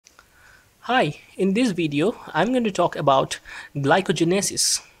Hi, in this video, I'm going to talk about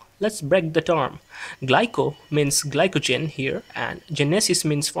glycogenesis. Let's break the term. Glyco means glycogen here and genesis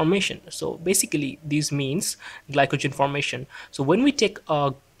means formation. So basically this means glycogen formation. So when we take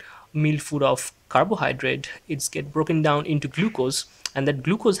a meal food of carbohydrate, it's get broken down into glucose, and that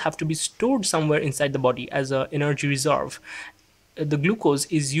glucose have to be stored somewhere inside the body as a energy reserve. The glucose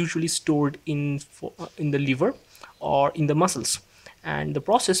is usually stored in the liver or in the muscles, and the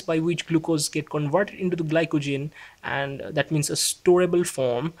process by which glucose get converted into the glycogen, and that means a storable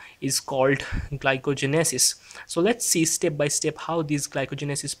form, is called glycogenesis. So let's see step by step how this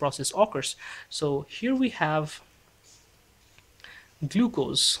glycogenesis process occurs. So here we have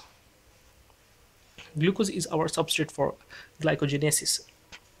glucose. Glucose is our substrate for glycogenesis.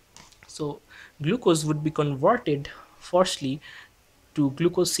 So glucose would be converted firstly to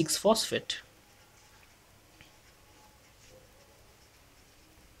glucose 6 phosphate.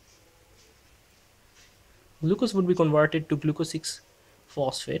 Glucose would be converted to glucose 6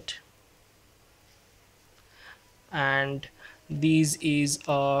 phosphate, and this is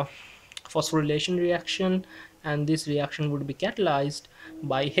a phosphorylation reaction, and this reaction would be catalyzed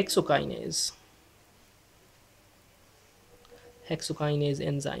by hexokinase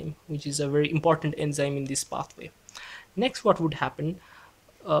enzyme, which is a very important enzyme in this pathway. Next, what would happen?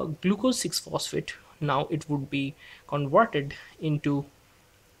 Glucose 6 phosphate, now it would be converted into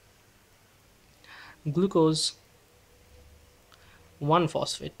glucose 1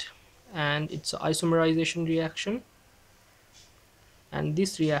 phosphate, and it's an isomerization reaction, and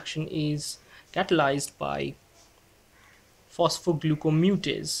this reaction is catalyzed by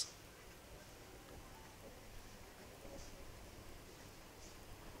phosphoglucomutase.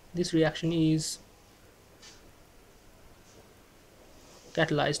 This reaction is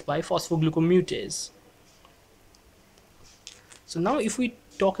catalyzed by phosphoglucomutase. So now if we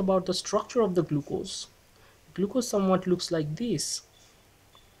talk about the structure of the glucose, glucose somewhat looks like this.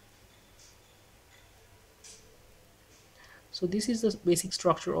 So this is the basic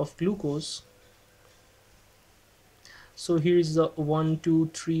structure of glucose. So here is the 1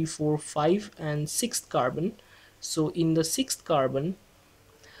 2 3 4 5 and 6th carbon. So in the 6th carbon,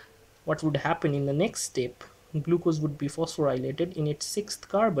 what would happen in the next step? Glucose would be phosphorylated in its 6th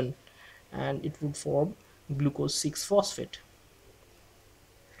carbon, and it would form glucose 6 phosphate.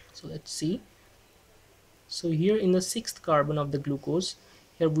 So let's see. So here in the 6th carbon of the glucose,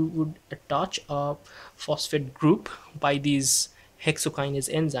 here we would attach a phosphate group by this hexokinase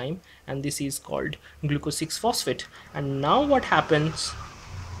enzyme, and this is called glucose 6 phosphate. And now what happens?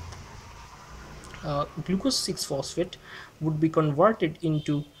 Glucose 6 phosphate would be converted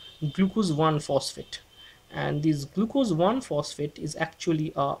into glucose 1 phosphate, and this glucose 1 phosphate is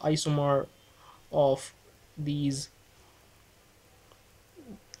actually a isomer of these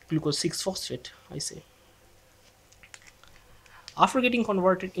glucose 6 phosphate, I say. After getting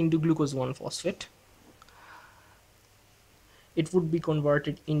converted into glucose 1 phosphate, it would be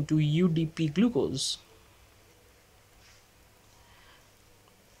converted into UDP glucose,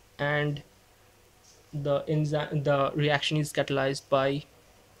 and the reaction is catalyzed by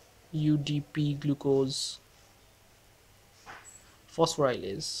UDP glucose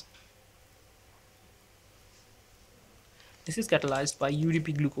phosphorylase. This is catalyzed by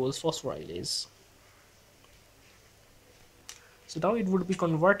UDP glucose phosphorylase. So now it would be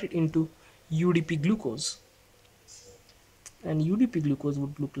converted into UDP glucose, and UDP glucose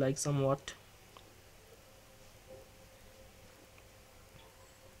would look like somewhat.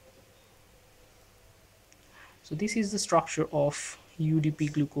 So this is the structure of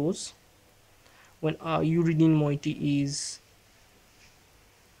UDP glucose when a uridine moiety is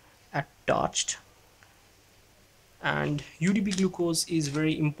attached. And UDP glucose is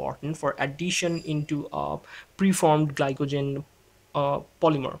very important for addition into a preformed glycogen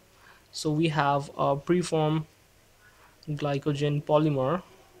polymer. So we have a preformed glycogen polymer.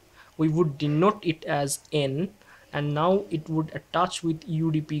 We would denote it as N, and now it would attach with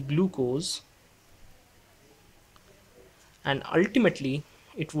UDP glucose, and ultimately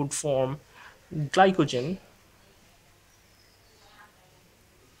it would form glycogen,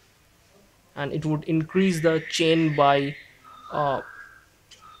 and it would increase the chain by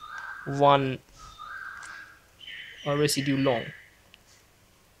one residue long.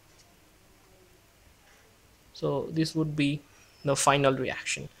 So this would be the final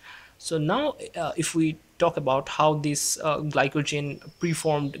reaction. So now if we talk about how this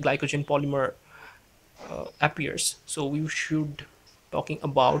preformed glycogen polymer appears, so we should talking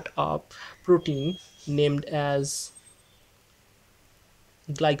about a protein named as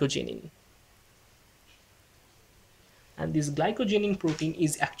glycogenin, and this glycogenin protein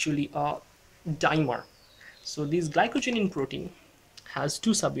is actually a dimer. So this glycogenin protein has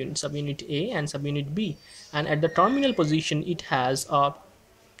two subunits, subunit A and subunit B, and at the terminal position it has a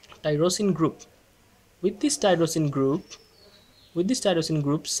tyrosine group. With this tyrosine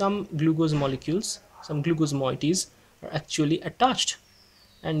group, some glucose molecules, some glucose moieties are actually attached,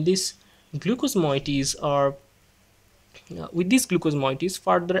 and these glucose moieties are with these glucose moieties,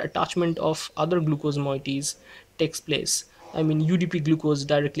 further attachment of other glucose moieties takes place. I mean, UDP glucose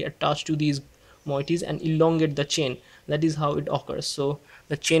directly attached to these moieties and elongate the chain. That is how it occurs. So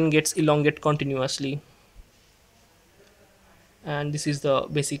the chain gets elongated continuously, and this is the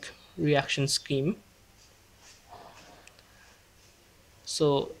basic reaction scheme.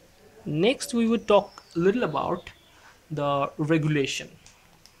 So next we would talk a little about the regulation.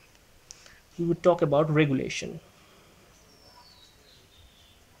 We would talk about regulation.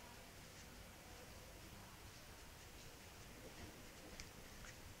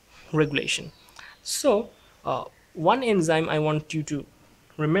 Regulation. So one enzyme I want you to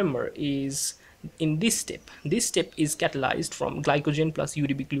remember is in this step. This step is catalyzed from glycogen plus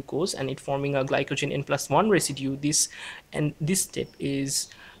UDP glucose and it forming a glycogen N+1 residue. This step is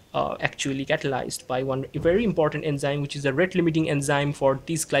actually catalyzed by one very important enzyme, which is a rate limiting enzyme for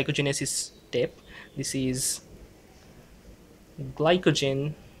this glycogenesis step. This is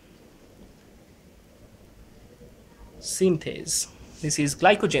glycogen synthase. This is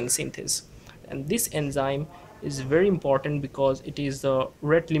glycogen synthase, and this enzyme is very important because it is the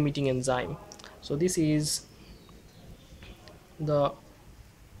rate limiting enzyme. So this is the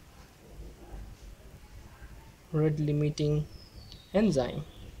rate limiting enzyme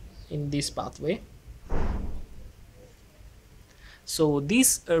in this pathway. So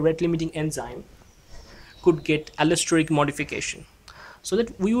this rate limiting enzyme could get allosteric modification, so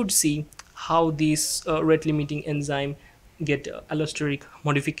that we would see how this rate limiting enzyme get allosteric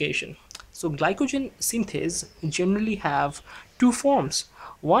modification. So glycogen synthase generally have two forms.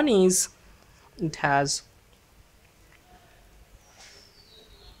 One is it has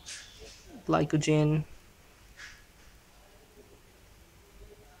glycogen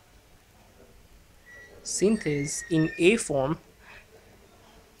synthase in A form,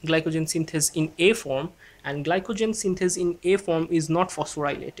 glycogen synthase in A form, and glycogen synthase in A form is not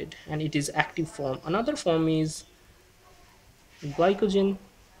phosphorylated and it is active form. Another form is glycogen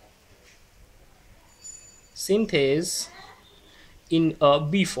synthase in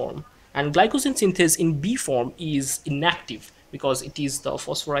B form, and glycogen synthase in B form is inactive because it is the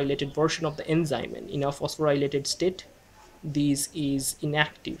phosphorylated version of the enzyme, and in a phosphorylated state this is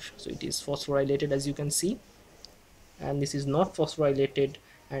inactive. So it is phosphorylated, as you can see, and this is not phosphorylated,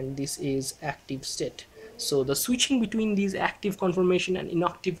 and this is active state. So the switching between these active conformation and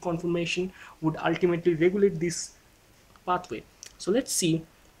inactive conformation would ultimately regulate this pathway. So let's see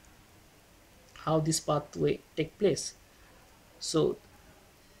how this pathway take place. So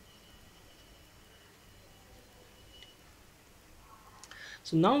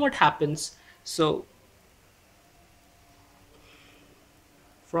now what happens? So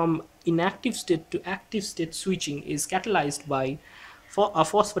from inactive state to active state, switching is catalyzed by a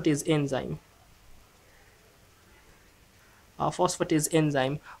phosphatase enzyme.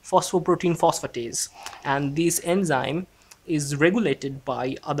 Phosphoprotein phosphatase, and this enzyme is regulated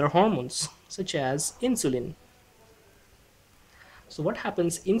by other hormones such as insulin. So what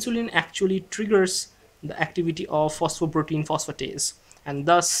happens? Insulin actually triggers the activity of phosphoprotein phosphatase, and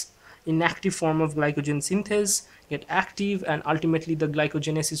thus inactive form of glycogen synthase get active, and ultimately the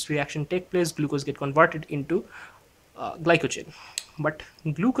glycogenesis reaction take place. Glucose get converted into glycogen. But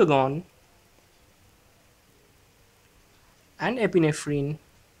glucagon and epinephrine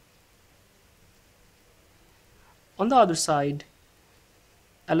on the other side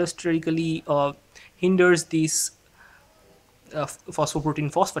allosterically hinders this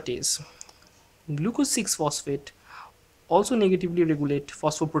phosphoprotein phosphatase. Glucose 6-phosphate also negatively regulate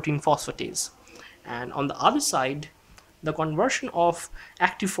phosphoprotein phosphatase, and on the other side the conversion of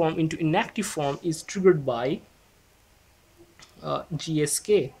active form into inactive form is triggered by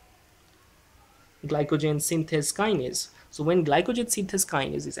GSK, glycogen synthase kinase. So when glycogen synthase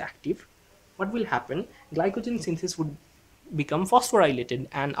kinase is active, what will happen? Glycogen synthase would become phosphorylated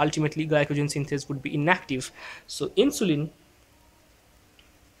and ultimately glycogen synthase would be inactive. So insulin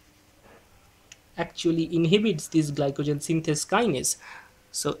actually inhibits this glycogen synthase kinase.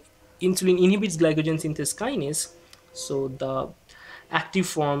 So insulin inhibits glycogen synthase kinase, so the active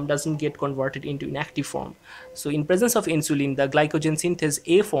form doesn't get converted into inactive form. So in presence of insulin, the glycogen synthase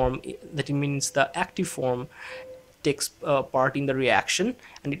A form, that means the active form, takes part in the reaction,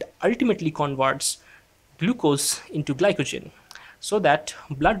 and it ultimately converts glucose into glycogen. so that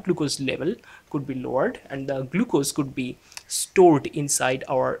blood glucose level could be lowered and the glucose could be stored inside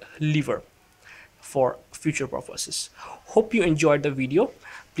our liver for future purposes. Hope you enjoyed the video.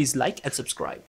 Please like and subscribe.